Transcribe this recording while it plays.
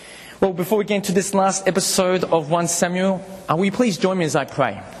Well, before we get into this last episode of 1 Samuel, will you please join me as I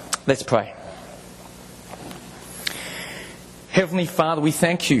pray? Let's pray. Heavenly Father, we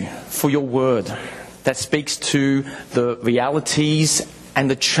thank you for your word that speaks to the realities and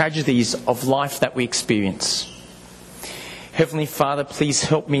the tragedies of life that we experience. Heavenly Father, please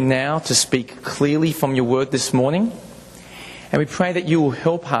help me now to speak clearly from your word this morning. And we pray that you will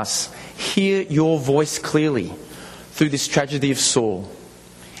help us hear your voice clearly through this tragedy of Saul.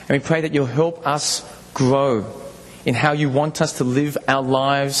 And we pray that you'll help us grow in how you want us to live our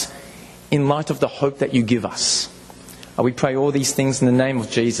lives in light of the hope that you give us. We pray all these things in the name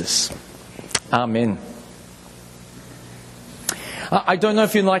of Jesus. Amen. I don't know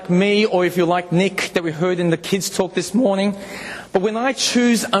if you're like me or if you're like Nick that we heard in the kids' talk this morning, but when I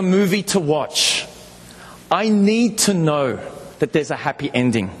choose a movie to watch, I need to know that there's a happy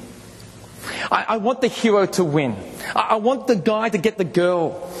ending. I want the hero to win. I want the guy to get the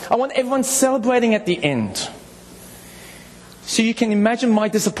girl. I want everyone celebrating at the end. So you can imagine my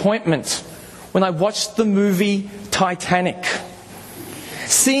disappointment when I watched the movie Titanic.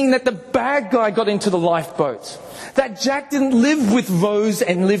 Seeing that the bad guy got into the lifeboat. That Jack didn't live with Rose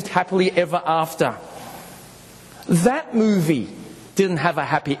and lived happily ever after. That movie didn't have a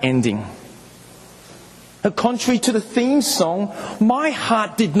happy ending. Contrary to the theme song, my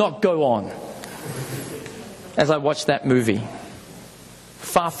heart did not go on as I watched that movie.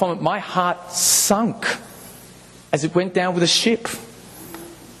 Far from it, my heart sunk as it went down with a ship.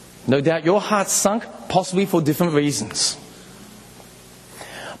 No doubt your heart sunk, possibly for different reasons.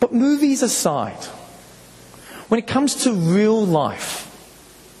 But movies aside, when it comes to real life,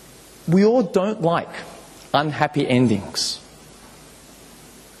 we all don't like unhappy endings.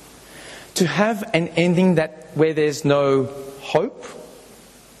 To have an ending where there's no hope,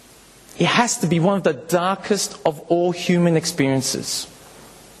 it has to be one of the darkest of all human experiences.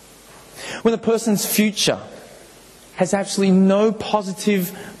 When a person's future has absolutely no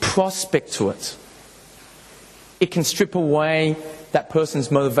positive prospect to it, it can strip away that person's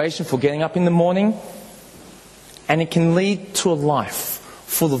motivation for getting up in the morning, and it can lead to a life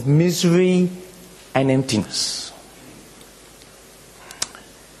full of misery and emptiness.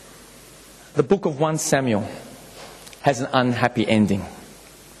 The book of 1 Samuel has an unhappy ending.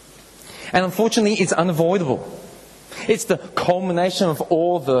 And unfortunately, it's unavoidable. It's the culmination of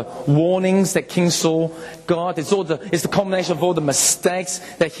all the warnings that King Saul got. It's the culmination of all the mistakes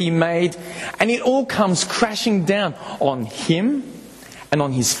that he made. And it all comes crashing down on him and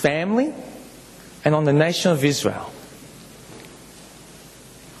on his family and on the nation of Israel.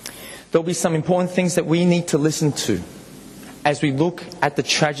 There'll be some important things that we need to listen to as we look at the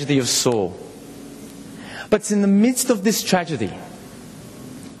tragedy of Saul. But in the midst of this tragedy,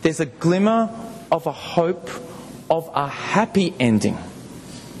 there's a glimmer of a hope of a happy ending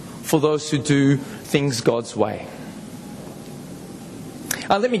for those who do things God's way.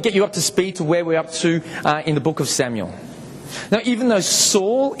 Let me get you up to speed to where we're up to in the book of Samuel. Now, even though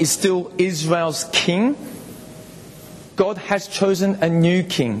Saul is still Israel's king, God has chosen a new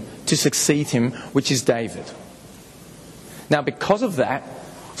king to succeed him, which is David. Now, because of that,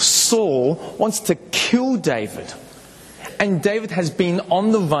 Saul wants to kill David. And David has been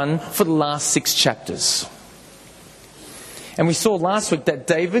on the run for the last 6 chapters. And we saw last week that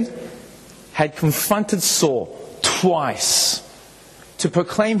David had confronted Saul twice to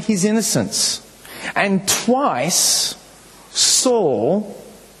proclaim his innocence. And twice, Saul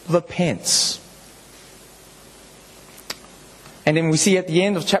repents. And then we see at the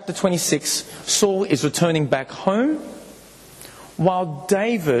end of chapter 26, Saul is returning back home, while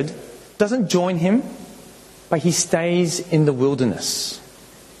David doesn't join him, but he stays in the wilderness.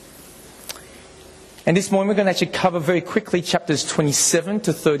 And this morning we're going to actually cover very quickly chapters 27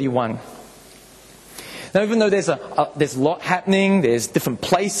 to 31. Now, even though there's a lot happening, there's different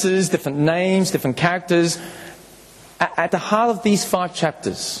places, different names, different characters, at the heart of these 5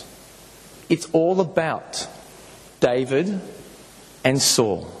 chapters, it's all about David and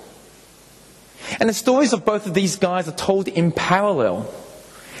Saul. And the stories of both of these guys are told in parallel.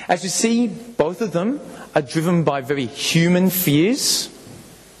 As you see, both of them are driven by very human fears.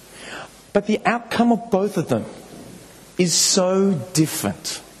 But the outcome of both of them is so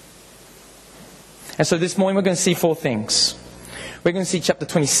different. And so this morning we're going to see 4 things. We're going to see chapter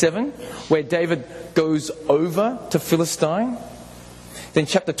 27, where David goes over to Philistine. Then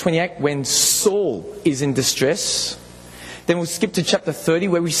chapter 28, when Saul is in distress. Then we'll skip to chapter 30,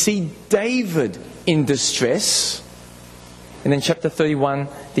 where we see David in distress. And then chapter 31,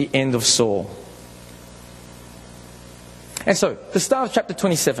 the end of Saul. And so, the start of chapter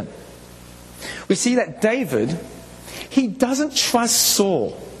 27. We see that David, he doesn't trust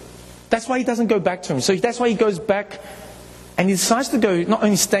Saul That's why he doesn't go back to him. So that's why he goes back and he decides to go, not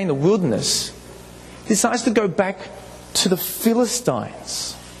only stay in the wilderness, he decides to go back to the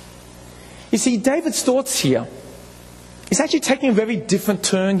Philistines. You see, David's thoughts here is actually taking a very different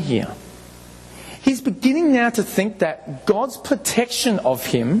turn here. He's beginning now to think that God's protection of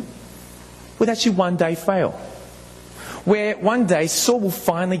him would actually one day fail. Where one day Saul will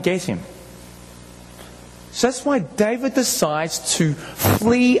finally get him. So that's why David decides to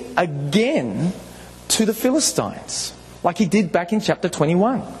flee again to the Philistines, like he did back in chapter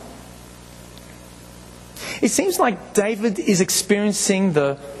 21. It seems like David is experiencing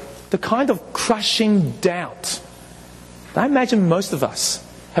the kind of crushing doubt that I imagine most of us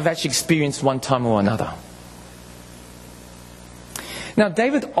have actually experienced one time or another. Now,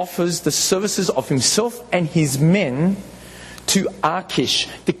 David offers the services of himself and his men to Achish,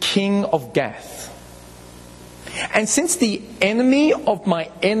 the king of Gath. And since the enemy of my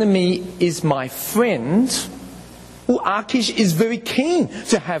enemy is my friend, well, Achish is very keen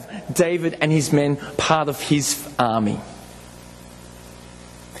to have David and his men part of his army.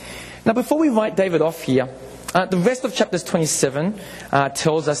 Now, before we write David off here, the rest of chapters 27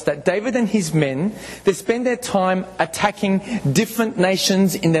 tells us that David and his men, they spend their time attacking different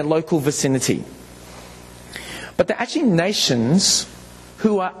nations in their local vicinity. But they're actually nations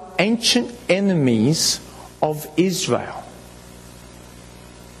who are ancient enemies of Israel.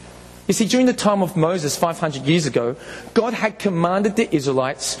 You see, during the time of Moses, 500 years ago, God had commanded the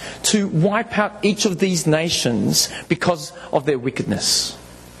Israelites to wipe out each of these nations because of their wickedness.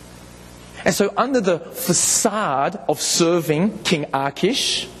 And so under the facade of serving King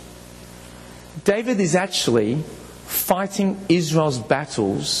Achish, David is actually fighting Israel's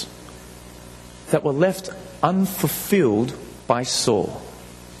battles that were left unfulfilled by Saul.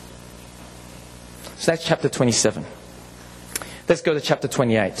 So that's chapter 27. Let's go to chapter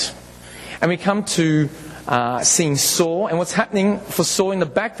 28. And we come to seeing Saul. And what's happening for Saul in the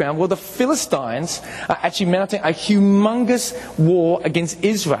background? Well, the Philistines are actually mounting a humongous war against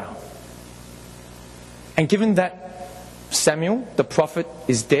Israel. And given that Samuel, the prophet,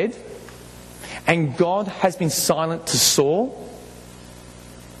 is dead, and God has been silent to Saul,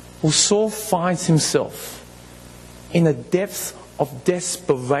 well, Saul finds himself in a depth of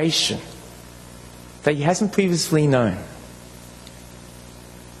desperation that he hasn't previously known.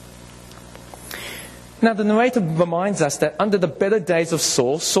 Now, the narrator reminds us that under the better days of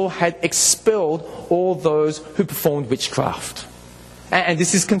Saul, Saul had expelled all those who performed witchcraft. And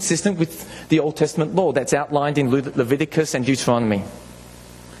this is consistent with the Old Testament law that's outlined in Leviticus and Deuteronomy.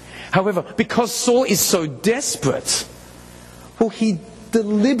 However, because Saul is so desperate, well, he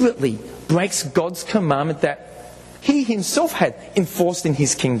deliberately breaks God's commandment that he himself had enforced in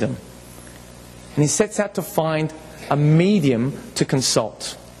his kingdom. And he sets out to find a medium to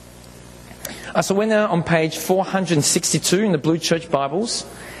consult. So we're now on page 462 in the Blue Church Bibles.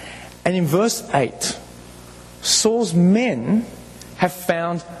 And in verse 8, Saul's men have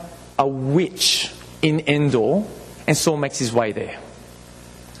found a witch in Endor, and Saul makes his way there.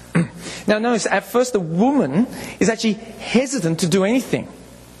 Now notice, at first the woman is actually hesitant to do anything.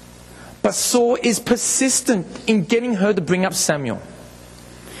 But Saul is persistent in getting her to bring up Samuel.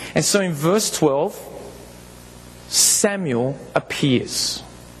 And so in verse 12, Samuel appears.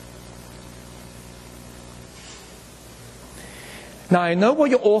 Now I know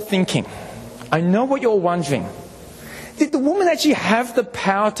what you're all thinking. I know what you're wondering. Did the woman actually have the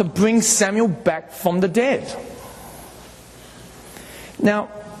power to bring Samuel back from the dead? Now,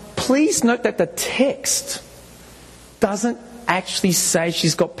 please note that the text doesn't actually say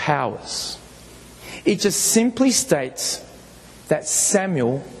she's got powers. It just simply states that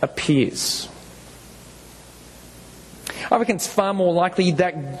Samuel appears. I reckon it's far more likely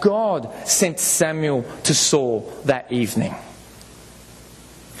that God sent Samuel to Saul that evening.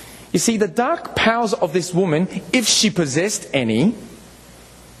 You see, the dark powers of this woman, if she possessed any,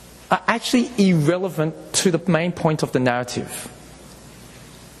 are actually irrelevant to the main point of the narrative.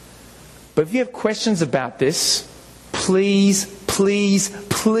 But if you have questions about this, please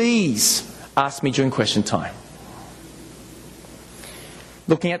ask me during question time.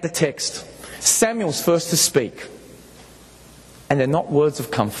 Looking at the text, Samuel's first to speak, and they're not words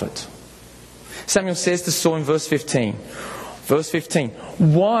of comfort. Samuel says to Saul in verse 15,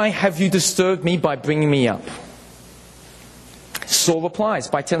 "Why have you disturbed me by bringing me up?" Saul replies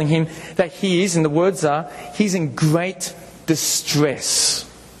by telling him that he is, and the words are, he's in great distress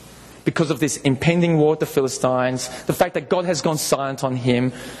because of this impending war with the Philistines, the fact that God has gone silent on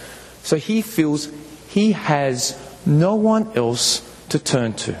him. So he feels he has no one else to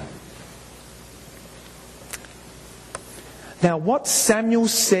turn to. Now, what Samuel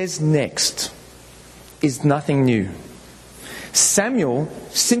says next is nothing new. Samuel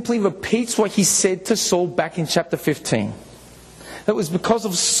simply repeats what he said to Saul back in chapter 15. It was because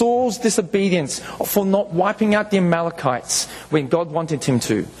of Saul's disobedience for not wiping out the Amalekites when God wanted him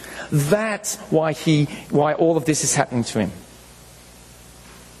to. That's why all of this is happening to him.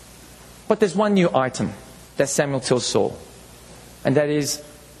 But there's one new item that Samuel tells Saul. And that is,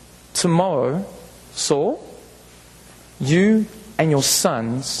 tomorrow, Saul, you and your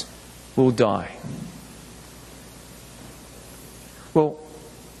sons will die. Well,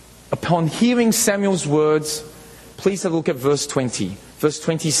 upon hearing Samuel's words, please have a look at verse 20. Verse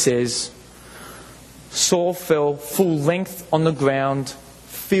 20 says, Saul fell full length on the ground,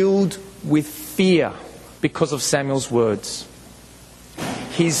 filled with fear because of Samuel's words.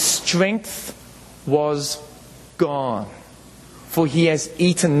 His strength was gone, for he has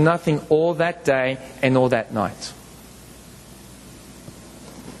eaten nothing all that day and all that night.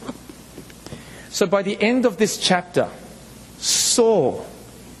 So by the end of this chapter, Saul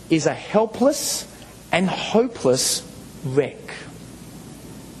is a helpless and hopeless wreck.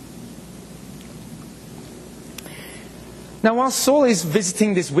 Now, while Saul is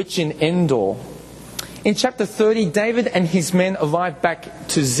visiting this witch in Endor, in chapter 30, David and his men arrive back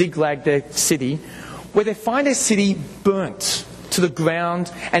to Ziklag, their city, where they find their city burnt to the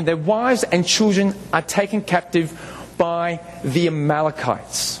ground and their wives and children are taken captive by the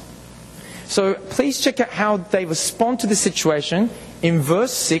Amalekites. So please check out how they respond to the situation in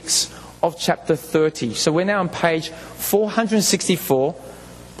verse 6 of chapter 30. So we're now on page 464.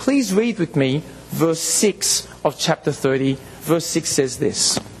 Please read with me verse 6 of chapter 30. Verse 6 says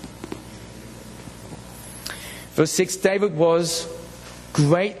this. Verse 6, David was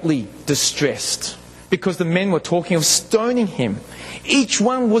greatly distressed because the men were talking of stoning him. Each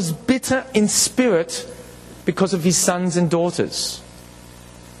one was bitter in spirit because of his sons and daughters.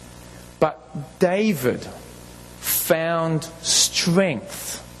 But David found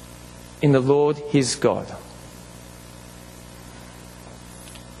strength in the Lord his God.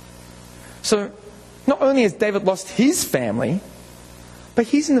 So, not only has David lost his family, but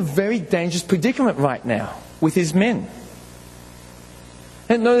he's in a very dangerous predicament right now with his men.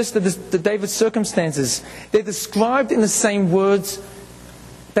 And notice that the David's circumstances, they're described in the same words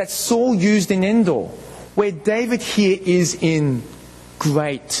that Saul used in Endor, where David here is in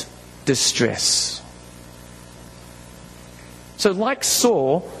great distress. So like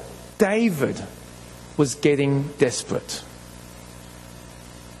Saul, David was getting desperate.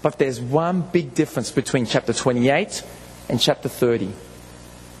 But there's one big difference between chapter 28 and chapter 30.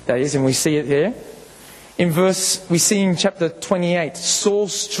 That is, and we see it here. We see in chapter 28,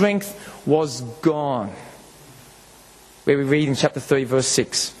 Saul's strength was gone. Where we read in chapter 30, verse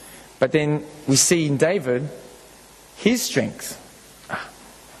 6. But then we see in David, his strength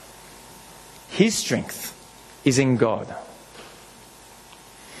is in God.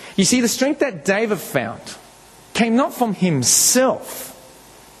 You see, the strength that David found came not from himself,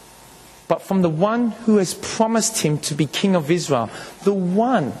 but from the one who has promised him to be king of Israel, the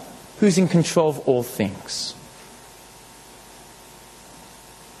one who's in control of all things.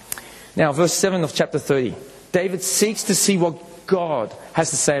 Now, verse 7 of chapter 30. David seeks to see what God has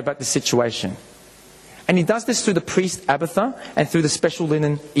to say about the situation. And he does this through the priest Abiathar and through the special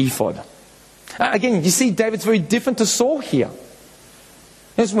linen ephod. Again, you see David's very different to Saul here.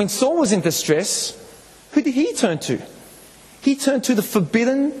 Because when Saul was in distress, who did he turn to? He turned to the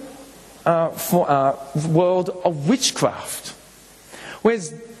forbidden world of witchcraft.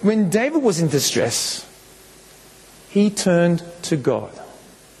 Whereas when David was in distress, he turned to God.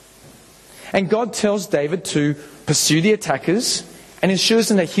 And God tells David to pursue the attackers and ensures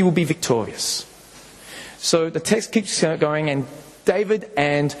them that he will be victorious. So the text keeps going, and David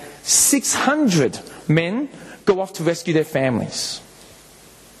and 600 men go off to rescue their families.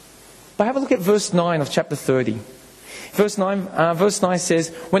 But have a look at verse 9 of chapter 30. Verse 9 says,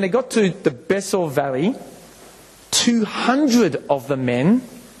 when they got to the Besor Valley, 200 of the men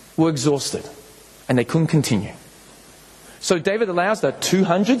were exhausted and they couldn't continue. So David allows the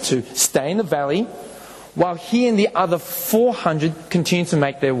 200 to stay in the valley while he and the other 400 continue to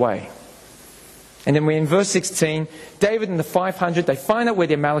make their way. And then we're in verse 16, David and the 500, they find out where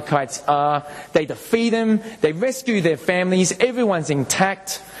the Amalekites are, they defeat them, they rescue their families, everyone's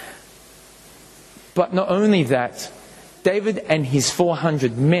intact. But not only that, David and his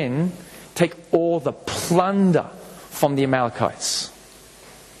 400 men take all the plunder from the Amalekites.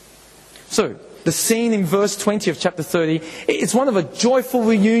 So, the scene in verse 20 of chapter 30, it's one of a joyful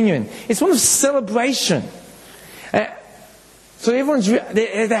reunion. It's one of celebration. So everyone's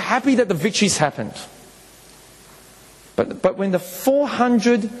they're happy that the victory's happened. But when the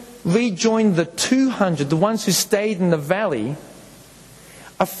 400 rejoined the 200, the ones who stayed in the valley,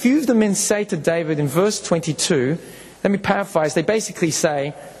 a few of the men say to David in verse 22, let me paraphrase, they basically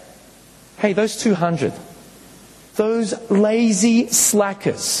say, hey, those 200, those lazy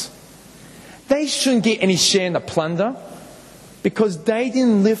slackers, they shouldn't get any share in the plunder because they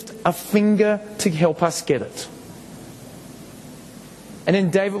didn't lift a finger to help us get it. And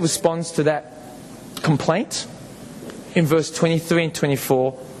then David responds to that complaint in verse 23 and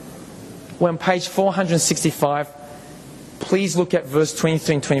 24. We're on page 465. Please look at verse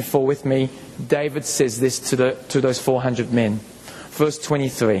 23 and 24 with me. David says this to those 400 men. Verse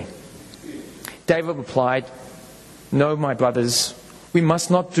 23. David replied, no, my brothers, we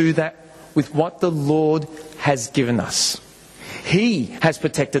must not do that with what the Lord has given us. He has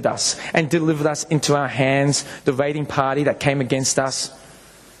protected us and delivered us into our hands, the raiding party that came against us.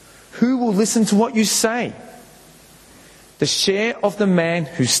 Who will listen to what you say? The share of the man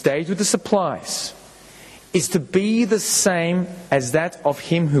who stayed with the supplies is to be the same as that of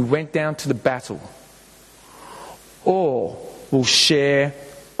him who went down to the battle. All will share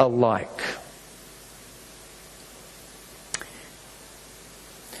alike.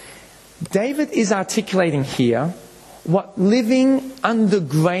 David is articulating here what living under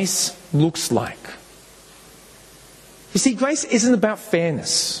grace looks like. You see, grace isn't about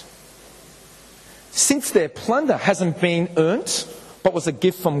fairness. Since their plunder hasn't been earned, but was a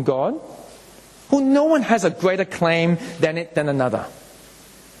gift from God, well, no one has a greater claim than another.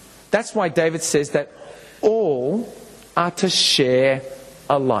 That's why David says that all are to share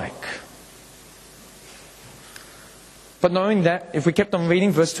alike. But knowing that, if we kept on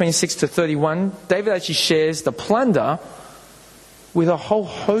reading verse 26 to 31, David actually shares the plunder with a whole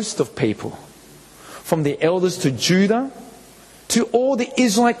host of people. From the elders to Judah, to all the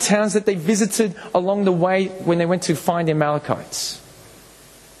Israelite towns that they visited along the way when they went to find the Amalekites.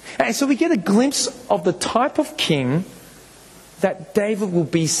 And so we get a glimpse of the type of king that David will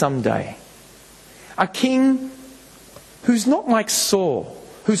be someday. A king who's not like Saul,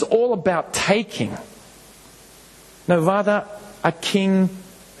 who's all about taking. No, rather a king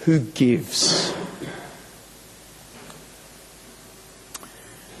who gives.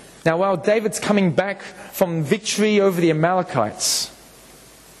 Now, while David's coming back from victory over the Amalekites,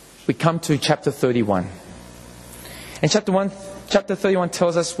 we come to chapter 31. And chapter 31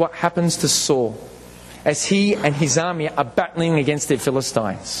 tells us what happens to Saul as he and his army are battling against the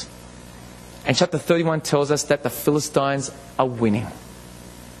Philistines. And chapter 31 tells us that the Philistines are winning.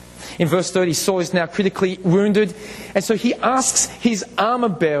 In verse 30, Saul is now critically wounded, and so he asks his armor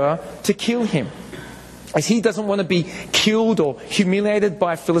bearer to kill him, as he doesn't want to be killed or humiliated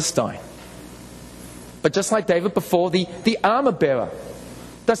by a Philistine. But just like David before, the armor bearer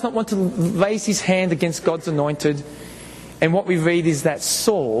does not want to raise his hand against God's anointed. And what we read is that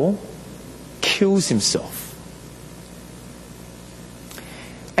Saul kills himself.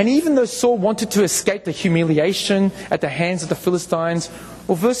 And even though Saul wanted to escape the humiliation at the hands of the Philistines,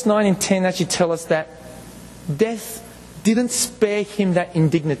 well, verse 9 and 10 actually tell us that death didn't spare him that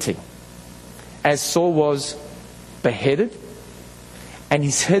indignity, as Saul was beheaded and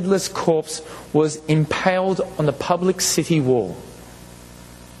his headless corpse was impaled on the public city wall.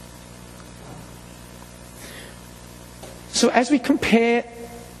 So as we compare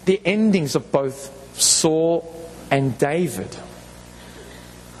the endings of both Saul and David,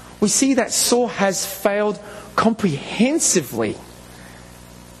 we see that Saul has failed comprehensively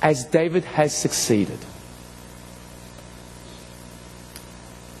as David has succeeded.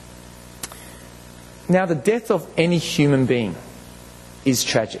 Now, the death of any human being is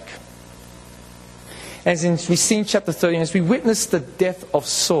tragic. As we see in chapter 30, as we witness the death of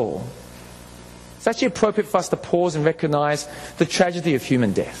Saul, it's actually appropriate for us to pause and recognize the tragedy of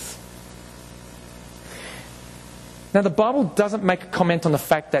human death. Now, the Bible doesn't make a comment on the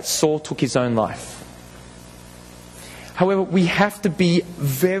fact that Saul took his own life. However, we have to be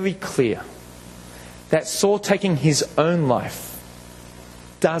very clear that Saul taking his own life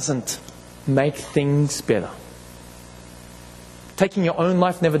doesn't make things better. Taking your own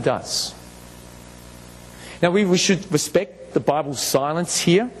life never does. Now, we should respect the Bible's silence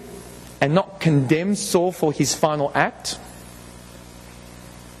here and not condemn Saul for his final act.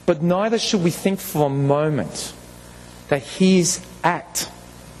 But neither should we think for a moment that his act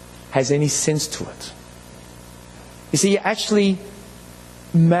has any sense to it. You see, it actually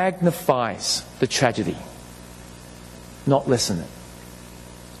magnifies the tragedy, not lessen it.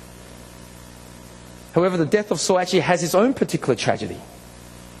 However, the death of Saul actually has its own particular tragedy.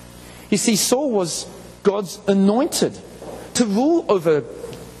 You see, Saul was God's anointed to rule over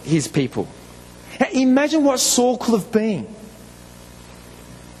his people. Now, imagine what Saul could have been.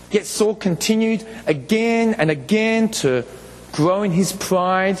 Yet Saul continued again and again to grow in his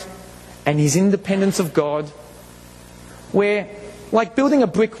pride and his independence of God, where, like building a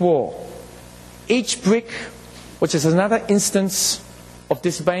brick wall, each brick, which is another instance of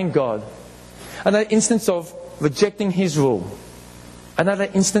disobeying God, another instance of rejecting His rule, another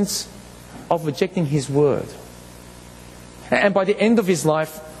instance of rejecting His word. And by the end of his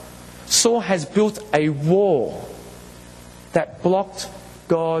life, Saul has built a wall that blocked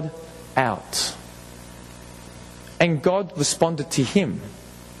God out. And God responded to him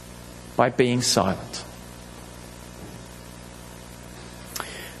by being silent.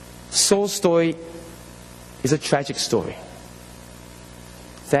 Saul's story is a tragic story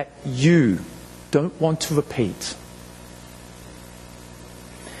that you don't want to repeat.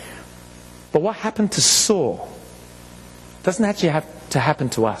 But what happened to Saul doesn't actually have to happen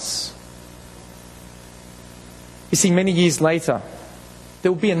to us. You see, many years later,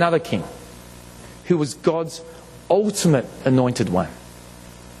 there will be another king who was God's ultimate anointed one.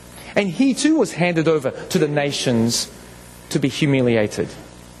 And he too was handed over to the nations to be humiliated,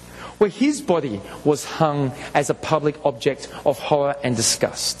 where his body was hung as a public object of horror and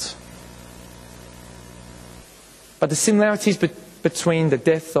disgust. But the similarities between the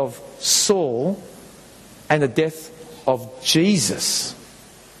death of Saul and the death of Jesus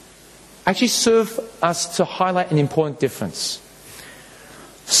actually serve us to highlight an important difference.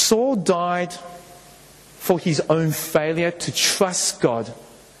 Saul died for his own failure to trust God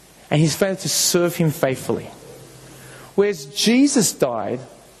and his failure to serve Him faithfully. Whereas Jesus died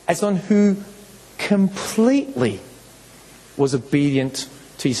as one who completely was obedient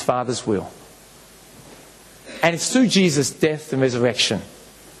to His Father's will. And it's through Jesus' death and resurrection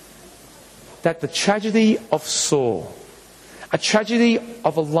that the tragedy of Saul, a tragedy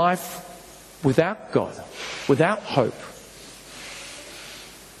of a life without God, without hope,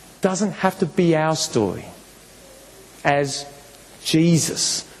 doesn't have to be our story, as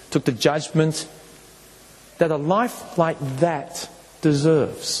Jesus took the judgment that a life like that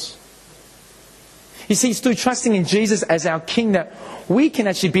deserves. You see, it's through trusting in Jesus as our King that we can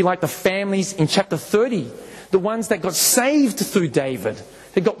actually be like the families in chapter 30, the ones that got saved through David.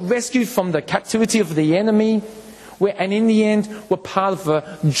 They got rescued from the captivity of the enemy, and in the end were part of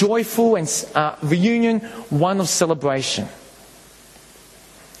a joyful and reunion, one of celebration.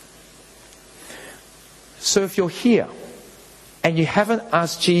 So if you're here and you haven't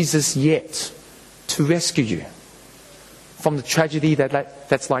asked Jesus yet to rescue you from the tragedy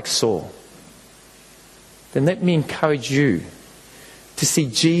that's like Saul, then let me encourage you to see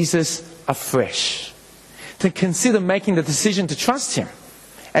Jesus afresh, to consider making the decision to trust Him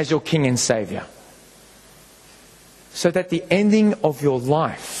as your King and Saviour, so that the ending of your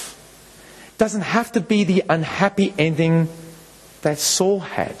life doesn't have to be the unhappy ending that Saul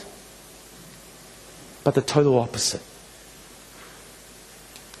had, but the total opposite.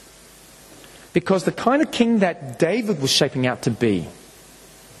 Because the kind of king that David was shaping out to be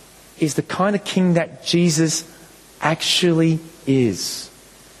is the kind of king that Jesus actually is.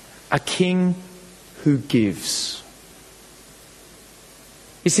 A king who gives.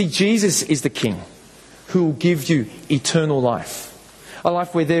 You see, Jesus is the King who will give you eternal life. A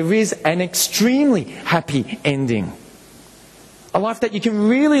life where there is an extremely happy ending. A life that you can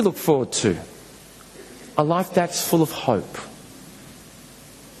really look forward to. A life that's full of hope.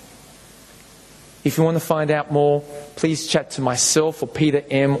 If you want to find out more, please chat to myself or Peter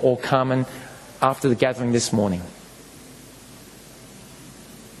M. or Carmen after the gathering this morning.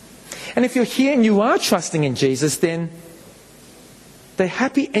 And if you're here and you are trusting in Jesus, then the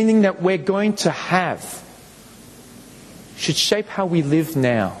happy ending that we're going to have should shape how we live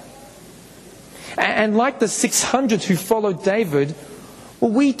now. And like the 600 who followed David,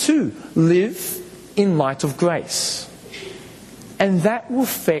 well, we too live in light of grace. And that will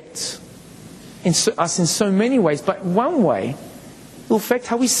affect us in so many ways, but one way will affect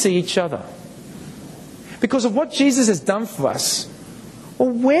how we see each other. Because of what Jesus has done for us, well,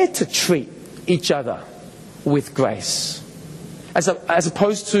 we're to treat each other with grace, as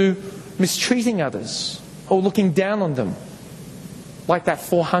opposed to mistreating others or looking down on them like that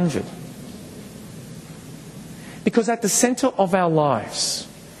 400. Because at the center of our lives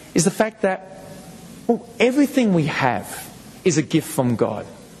is the fact that, well, everything we have is a gift from God.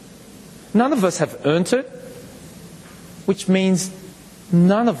 None of us have earned it, which means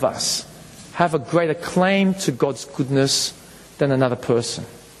none of us have a greater claim to God's goodness than another person.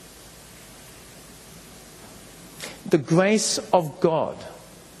 The grace of God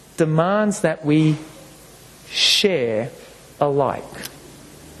demands that we share alike.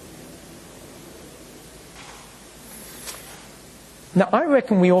 Now, I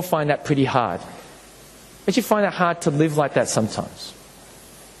reckon we all find that pretty hard. But you find it hard to live like that sometimes.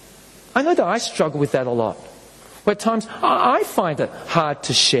 I know that I struggle with that a lot. Where at times I find it hard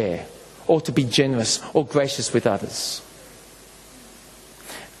to share or to be generous or gracious with others.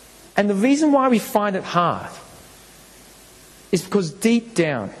 And the reason why we find it hard is because deep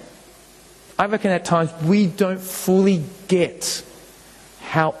down, I reckon at times we don't fully get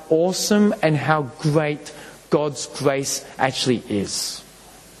how awesome and how great God's grace actually is.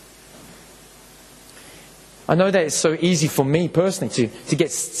 I know that it's so easy for me personally to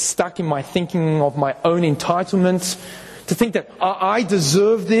get stuck in my thinking of my own entitlement, to think that I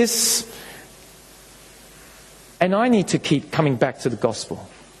deserve this, and I need to keep coming back to the gospel,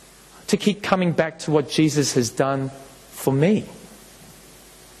 to keep coming back to what Jesus has done for me.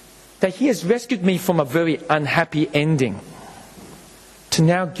 That He has rescued me from a very unhappy ending to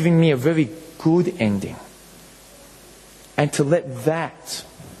now giving me a very good ending. And to let that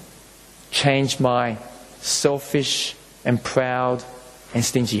change my selfish and proud and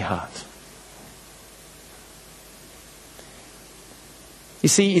stingy heart. You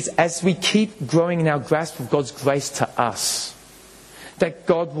see, it's as we keep growing in our grasp of God's grace to us, that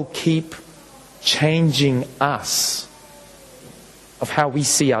God will keep changing us of how we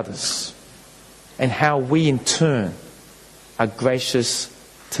see others and how we in turn are gracious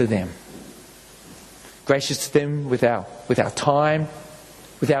to them. Gracious to them with our time,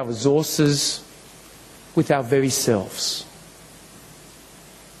 with our resources, with our very selves.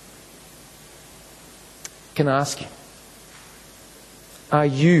 Can I ask you, are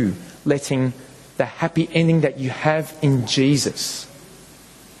you letting the happy ending that you have in Jesus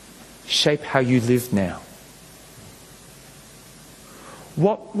shape how you live now?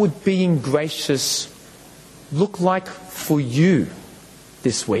 What would being gracious look like for you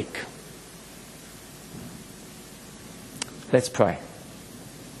this week? Let's pray.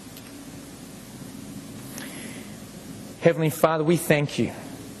 Heavenly Father, we thank you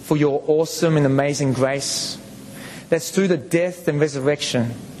for your awesome and amazing grace. That's through the death and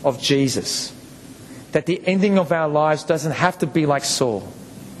resurrection of Jesus, that the ending of our lives doesn't have to be like Saul,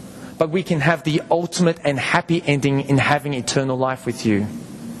 but we can have the ultimate and happy ending in having eternal life with you.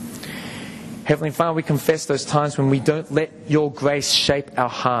 Heavenly Father, we confess those times when we don't let your grace shape our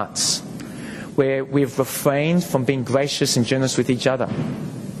hearts, where we've refrained from being gracious and generous with each other.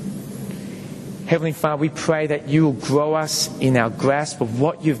 Heavenly Father, we pray that you will grow us in our grasp of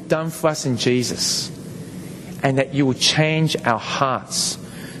what you've done for us in Jesus, and that you will change our hearts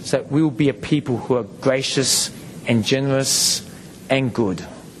so that we will be a people who are gracious and generous and good.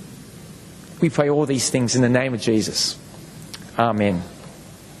 We pray all these things in the name of Jesus. Amen.